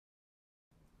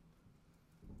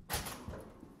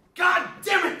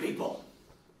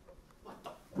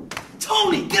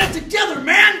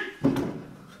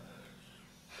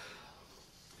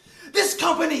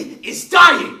is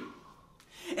dying.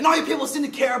 And all you people seem to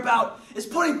care about is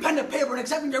putting pen to paper and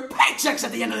accepting your paychecks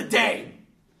at the end of the day.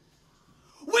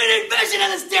 We need vision in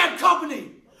this damn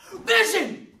company.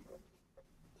 Vision.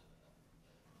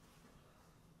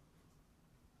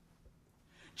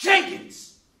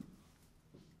 Jenkins.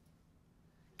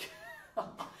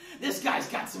 This guy's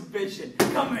got some vision.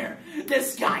 Come here.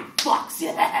 This guy fucks.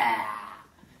 Yeah.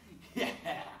 Yeah.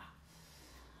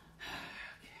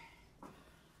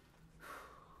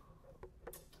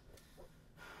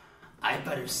 I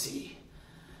better see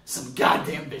some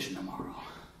goddamn vision tomorrow.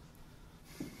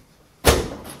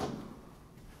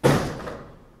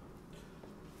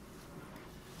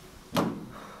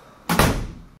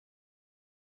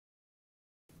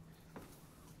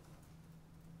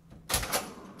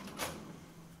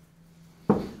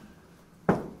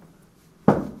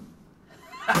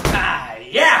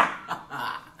 Yeah!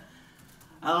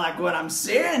 I like what I'm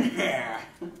seeing here.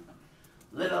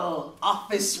 Little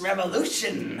office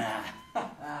revolution.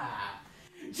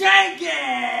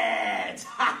 Jenkins!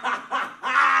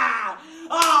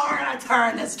 Oh, we're gonna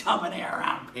turn this company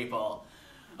around, people.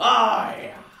 Oh,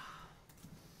 yeah.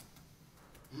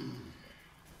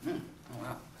 Oh,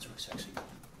 wow, that's really sexy.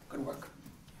 Good work.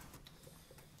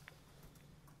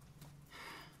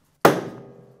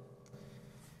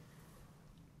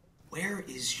 Where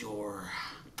is your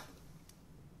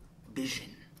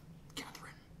vision,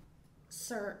 Catherine?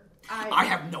 Sir, I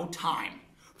have no time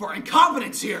for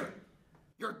incompetence here.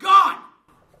 You're gone.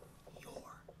 You're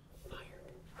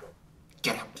fired.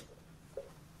 Get out.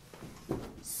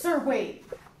 Sir, wait.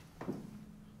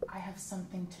 I have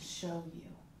something to show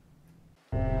you.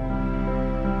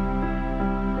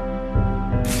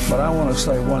 But I want to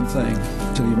say one thing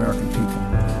to the American people.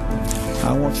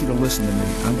 I want you to listen to me.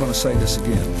 I'm going to say this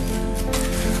again.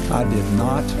 I did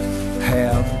not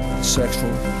have sexual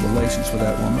relations with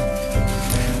that woman.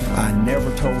 I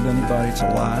never told anybody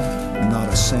to lie, not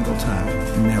a single time,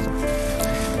 never.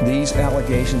 These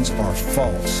allegations are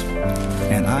false,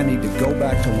 and I need to go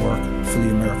back to work for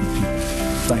the American people.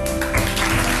 Thank you.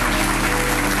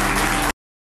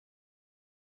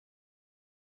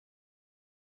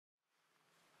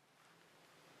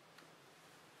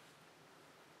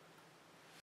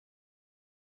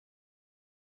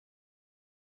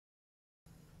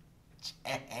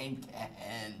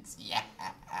 Henkels, yeah.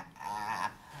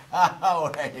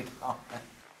 Oh, where you going?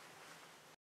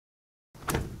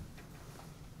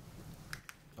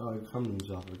 Oh, your condom's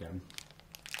off again.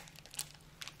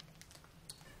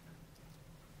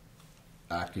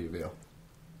 After you, Bill.